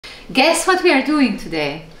Guess what we are doing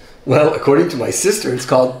today? Well, according to my sister, it's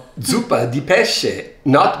called zuppa di pesce,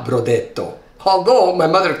 not brodetto. Although my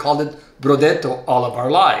mother called it brodetto all of our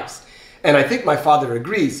lives. And I think my father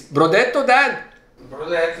agrees. Brodetto, Dad?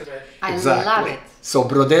 Brodetto. I Exactly. love it. So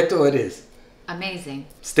brodetto it is. Amazing.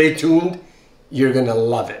 Stay tuned. You're going to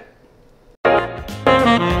love it.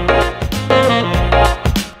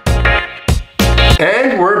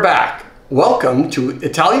 And we're back. Welcome to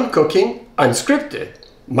Italian Cooking Unscripted.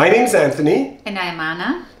 My name's Anthony. And I'm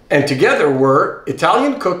Anna. And together we're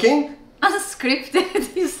Italian Cooking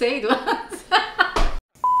Unscripted, you say it once.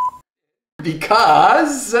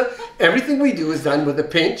 because everything we do is done with a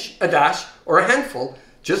pinch, a dash, or a handful,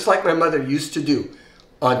 just like my mother used to do.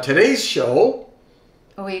 On today's show,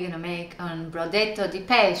 We're gonna make on brodetto di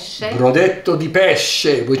pesce. Brodetto di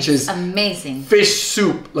pesce, which is amazing. fish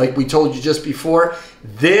soup, like we told you just before.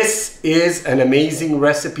 This is an amazing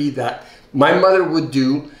recipe that my mother would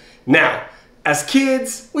do. Now, as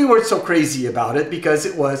kids, we weren't so crazy about it because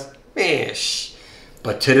it was fish.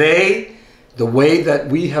 But today, the way that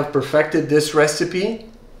we have perfected this recipe,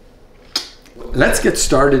 let's get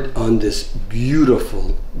started on this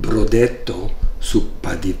beautiful brodetto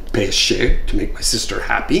zuppa di pesce to make my sister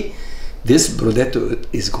happy. This brodetto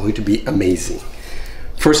is going to be amazing.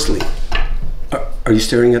 Firstly, are you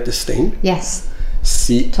staring at the stain? Yes.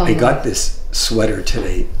 See, Totally. I got this sweater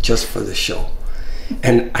today just for the show.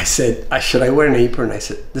 And I said, should I wear an apron? I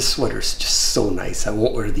said, this sweater's just so nice. I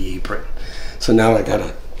won't wear the apron. So now I got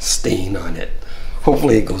a stain on it.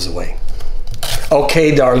 Hopefully it goes away.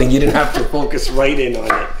 Okay, darling, you didn't have to focus right in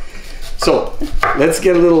on it. So let's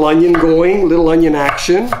get a little onion going, little onion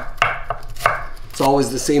action. It's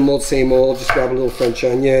always the same old, same old. Just grab a little French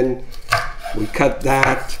onion. We cut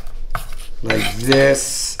that like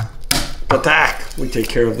this. Attack. We take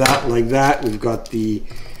care of that like that. We've got the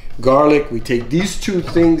garlic. We take these two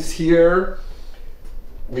things here.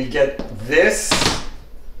 We get this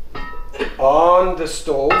on the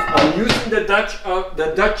stove. I'm using the Dutch pot.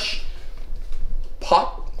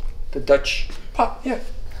 The Dutch pot, yeah.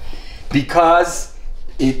 Because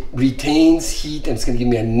it retains heat and it's going to give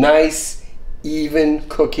me a nice, even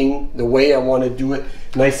cooking the way I want to do it,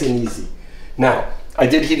 nice and easy. Now, I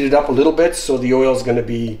did heat it up a little bit, so the oil is going to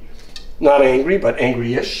be not angry, but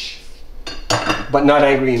angry-ish. But not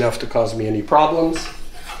angry enough to cause me any problems.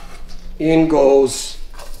 In goes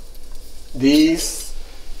these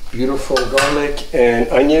beautiful garlic and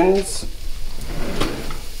onions.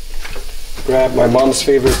 Grab my mom's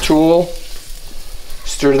favorite tool.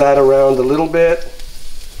 Stir that around a little bit.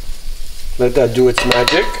 Let that do its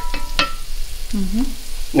magic.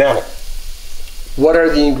 Now, what are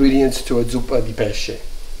the ingredients to a zuppa di pesce?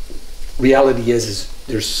 Reality is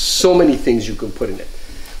there's so many things you can put in it.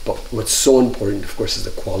 But what's so important, of course, is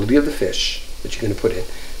the quality of the fish that you're going to put in.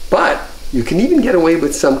 But you can even get away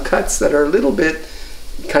with some cuts that are a little bit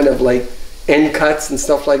kind of like end cuts and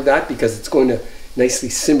stuff like that, because it's going to nicely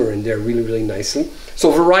simmer in there really, really nicely.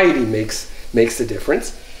 So variety makes the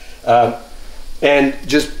difference. And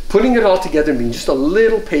just putting it all together and being just a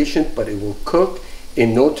little patient, but it will cook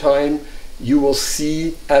in no time. You will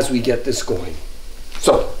see as we get this going.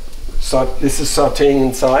 So this is sauteing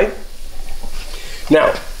inside.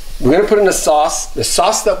 Now, we're going to put in a sauce. The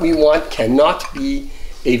sauce that we want cannot be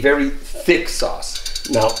a very thick sauce.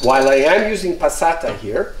 Now, while I am using passata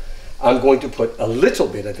here, I'm going to put a little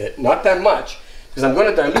bit of it, not that much, because I'm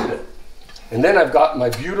going to dilute it. And then I've got my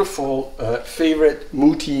beautiful favorite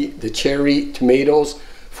muti, the cherry tomatoes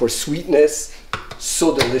for sweetness.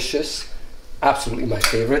 So delicious. Absolutely my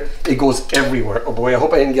favorite. It goes everywhere. Oh boy, I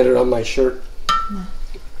hope I didn't get it on my shirt. No.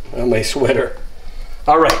 On my sweater.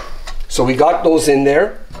 All right. So we got those in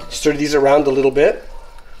there. Stir these around a little bit.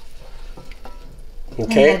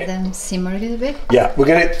 Okay. And let them simmer a little bit. Yeah, we're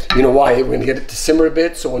gonna, you know why? We're gonna get it to simmer a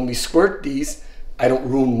bit, so when we squirt these, I don't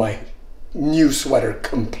ruin my new sweater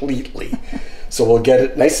completely. So we'll get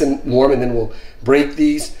it nice and warm, and then we'll break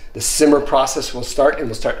these. The simmer process will start, and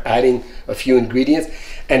we'll start adding a few ingredients.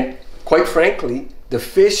 And quite frankly, the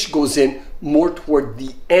fish goes in more toward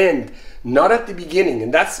the end, not at the beginning.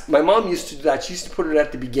 And that's, my mom used to do that. She used to put it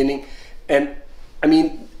at the beginning. And I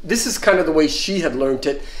mean, this is kind of the way she had learned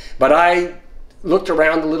it. But I looked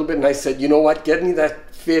around a little bit and I said, you know what, getting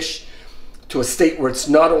that fish to a state where it's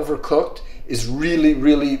not overcooked is really,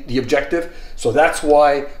 really the objective. So that's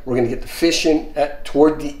why we're gonna get the fish in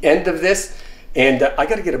toward the end of this. And I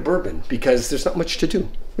gotta get a bourbon because there's not much to do,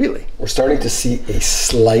 really. We're starting to see a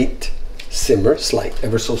slight simmer,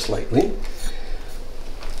 ever so slightly.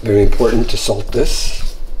 Very important to salt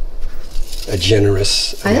this. A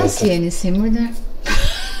generous I don't amount see any simmer there.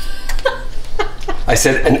 I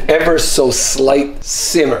said an ever so slight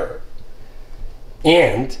simmer.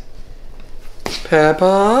 And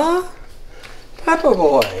pepper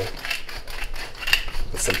boy.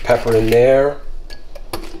 Put some pepper in there.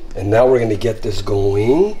 And now we're gonna get this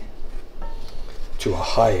going to a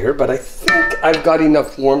higher, but I think I've got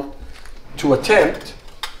enough warmth to attempt.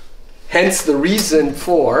 Hence the reason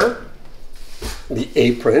for the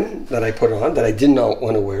apron that I put on that I did not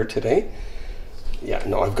want to wear today. Yeah,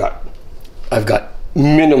 no, I've got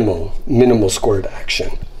minimal squirt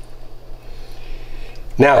action.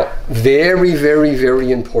 Now, very, very,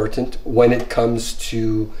 very important when it comes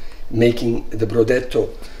to making the brodetto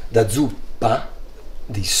da zuppa,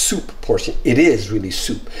 the soup portion. It is really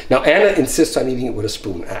soup. Now, Anna insists on eating it with a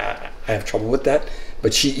spoon. I have trouble with that,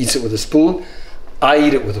 but she eats it with a spoon. I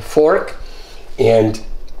eat it with a fork, and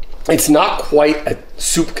it's not quite a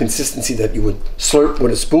soup consistency that you would slurp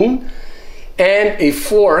with a spoon. And a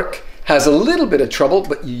fork has a little bit of trouble,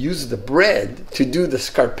 but you use the bread to do the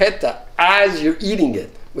scarpetta as you're eating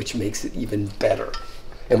it, which makes it even better.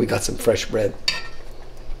 And we got some fresh bread.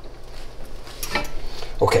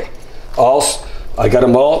 Okay, I got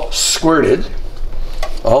them all squirted,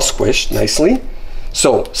 all squished nicely.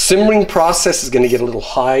 So simmering process is going to get a little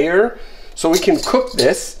higher, so we can cook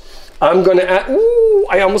this. I'm going to add, ooh,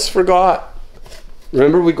 I almost forgot.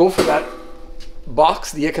 Remember, we go for that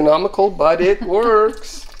box, the economical, but it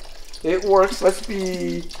works. It works. Let's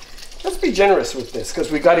be generous with this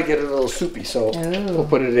because we got to get it a little soupy. So we'll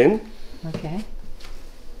put it in. Okay.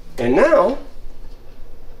 And now,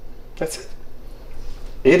 that's it.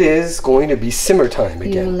 It is going to be simmer time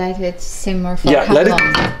again. You let it simmer for how long?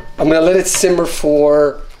 I'm going to let it simmer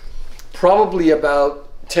for probably about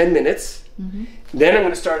 10 minutes. Mm-hmm. Then I'm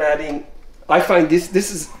going to start adding, I find this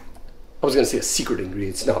is, I was going to say a secret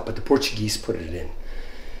ingredient, it's not, but the Portuguese put it in.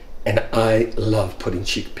 And I love putting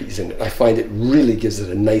chickpeas in it. I find it really gives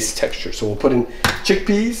it a nice texture. So we'll put in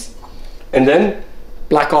chickpeas, and then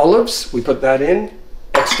black olives, we put that in,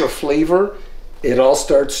 extra flavor. It all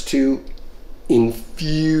starts to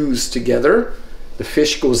infuse together. The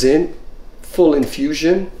fish goes in, full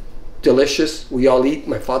infusion, delicious. We all eat.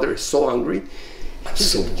 My father is so hungry. I'm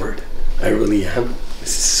so bored. I really am.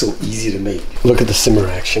 This is so easy to make. Look at the simmer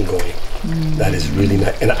action going. That is really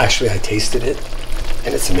nice. And actually I tasted it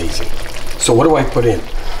and it's amazing. So what do I put in?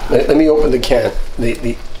 Let me open the can.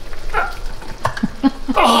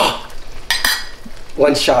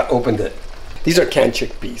 One shot opened it. These are canned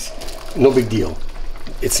chickpeas. No big deal.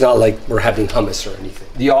 It's not like we're having hummus or anything.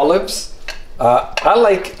 The olives, I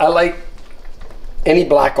like any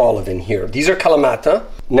black olive in here. These are Kalamata.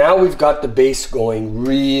 Now we've got the base going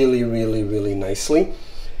really, really, really nicely.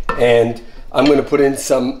 And I'm gonna put in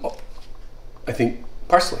some, I think,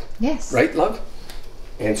 parsley. Yes. Right, love?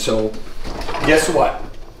 And so, guess what?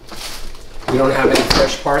 We don't have any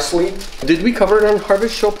fresh parsley. Did we cover it on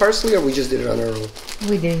Harvest Show parsley, or we just did it on our own?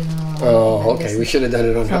 We did it on our own. Oh, okay. We should have done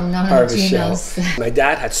it on Harvest Show. My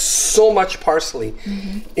dad had so much parsley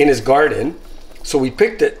in his garden, so we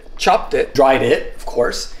picked it, chopped it, dried it, of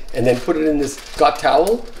course, and then put it in this Scott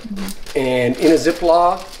towel and in a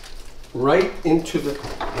Ziploc right into the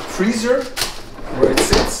freezer where it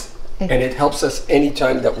sits, and it helps us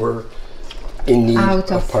anytime that we're in need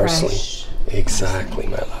of parsley. Fresh. Exactly,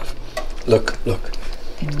 my love. Look.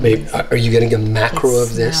 Babe, are you getting a macro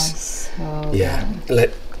of this? So yeah.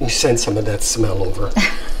 Let me send some of that smell over.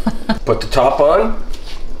 Put the top on.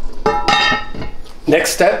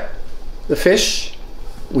 Next step, the fish.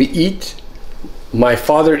 We eat. My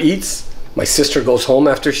father eats. My sister goes home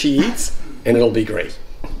after she eats, and it'll be great.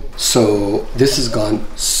 So this has gone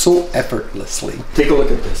so effortlessly. Take a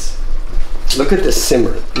look at this. Look at the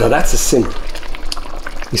simmer. Now that's a simmer.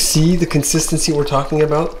 You see the consistency we're talking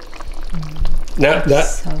about? Now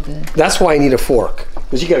so good. That's why I need a fork,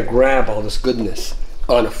 because you got to grab all this goodness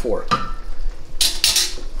on a fork.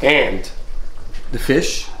 And the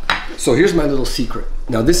fish. So here's my little secret.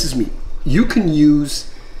 Now this is me. You can use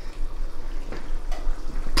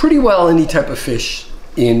pretty well any type of fish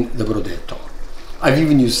in the brodetto. I've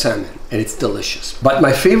even used salmon, and it's delicious. But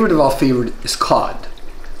my favorite of all favorite is cod.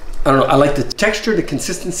 I don't know, I like the texture, the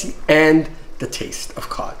consistency, and the taste of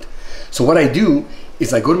cod. So what I do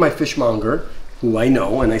is I go to my fishmonger, who I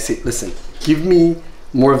know, and I say, listen, give me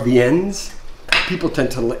more of the ends. People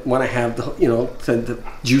tend to want to have the, the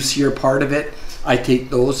juicier part of it. I take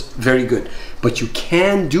those, very good. But you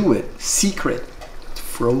can do it, secret,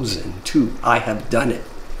 frozen too. I have done it,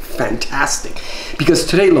 fantastic. Because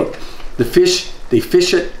today, look, the fish, they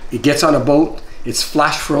fish it, it gets on a boat, it's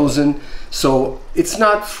flash frozen. So it's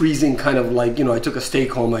not freezing kind of like, I took a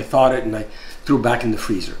steak home, I thawed it, and I threw it back in the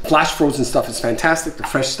freezer. Flash frozen stuff is fantastic. The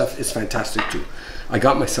fresh stuff is fantastic too. I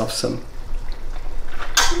got myself some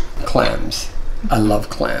clams. I love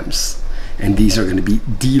clams. And these are going to be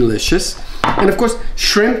delicious. And of course,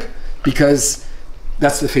 shrimp, because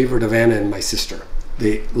that's the favorite of Anna and my sister.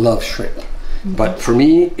 They love shrimp. But for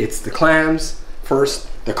me, it's the clams first,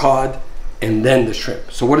 the cod, and then the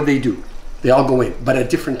shrimp. So what do? They all go in, but at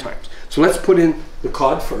different times. So let's put in the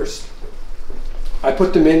cod first. I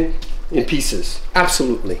put them in pieces.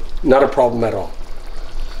 Absolutely. Not a problem at all.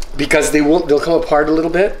 Because they'll come apart a little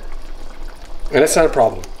bit, and that's not a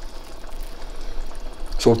problem.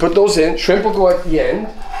 So we'll put those in. Shrimp will go at the end,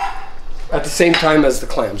 at the same time as the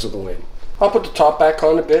clams will go in. I'll put the top back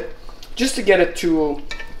on a bit, just to get it to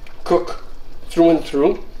cook through and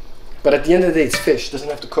through. But at the end of the day, it's fish. It doesn't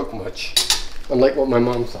have to cook much, unlike what my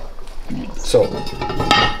mom thought. So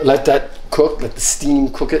let that cook, let the steam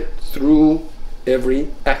cook it through every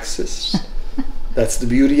axis. That's the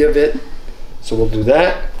beauty of it. So we'll do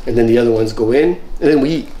that, and then the other ones go in, and then we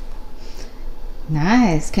eat.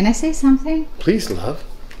 Nice. Can I say something? Please, love.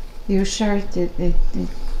 Your shirt, it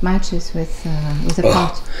matches with the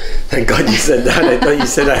pot. Thank God you said that. I thought you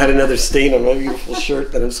said I had another stain on my beautiful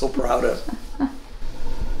shirt that I'm so proud of.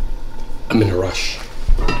 I'm in a rush.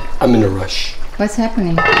 I'm in a rush. What's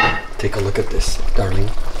happening? Take a look at this, darling.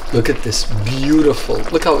 Look at this beautiful.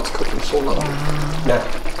 Look how it's cooking so lovely. Wow.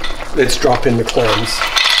 Now, let's drop in the clams.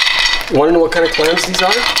 You want to know what kind of clams these are?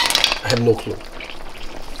 I have no clue.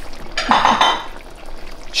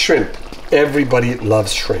 Shrimp. Everybody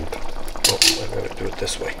loves shrimp. Oh, I'm going to do it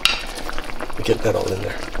this way. Get that all in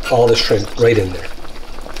there. All the shrimp right in there.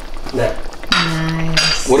 Now,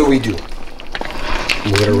 nice. What do?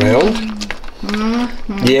 Move it around.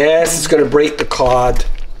 Yes, it's going to break the cod.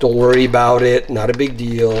 Don't worry about it. Not a big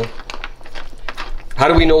deal. How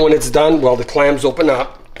do we know when it's done? Well, the clams open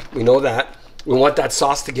up. We know that. We want that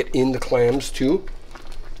sauce to get in the clams too.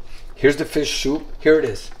 Here's the fish soup. Here it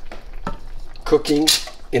is. Cooking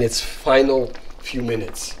in its final few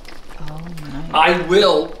minutes. Oh, nice. I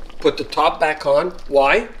will put the top back on.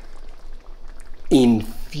 Why?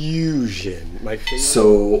 Infusion, my favorite.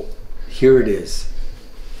 So here it is.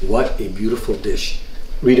 What a beautiful dish.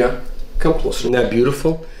 Rita, come closer. Isn't that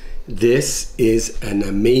beautiful? This is an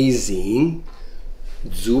amazing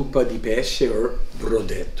zuppa di pesce or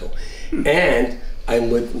brodetto. And I'm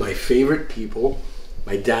with my favorite people.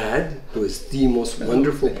 My dad, who is the most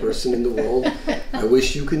wonderful person in the world. I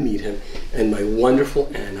wish you could meet him. And my wonderful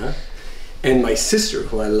Anna. And my sister,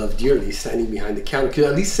 who I love dearly, standing behind the counter. Could you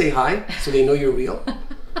at least say hi so they know you're real?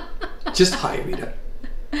 Just hi, Rita.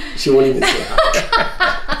 She won't even say hi.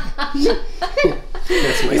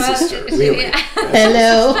 That's my sister, really.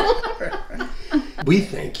 Hello. We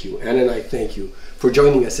thank you, Anna and I thank you for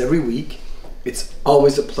joining us every week. It's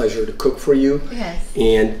always a pleasure to cook for you. Yes.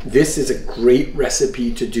 And this is a great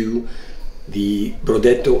recipe to do. The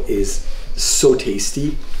brodetto is so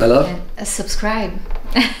tasty. I love. And subscribe.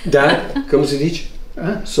 Dad, como se diz?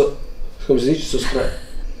 Como se diz? Subscribe.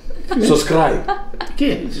 Subscribe.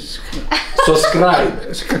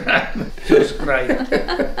 Subscribe. Subscribe.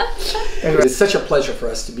 It's such a pleasure for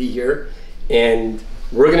us to be here, and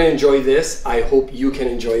we're going to enjoy this. I hope you can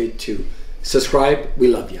enjoy it too. Subscribe. We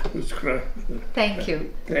love you. Subscribe. Thank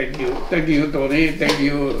you. Thank you. Thank you, Tony. Thank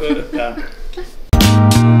you.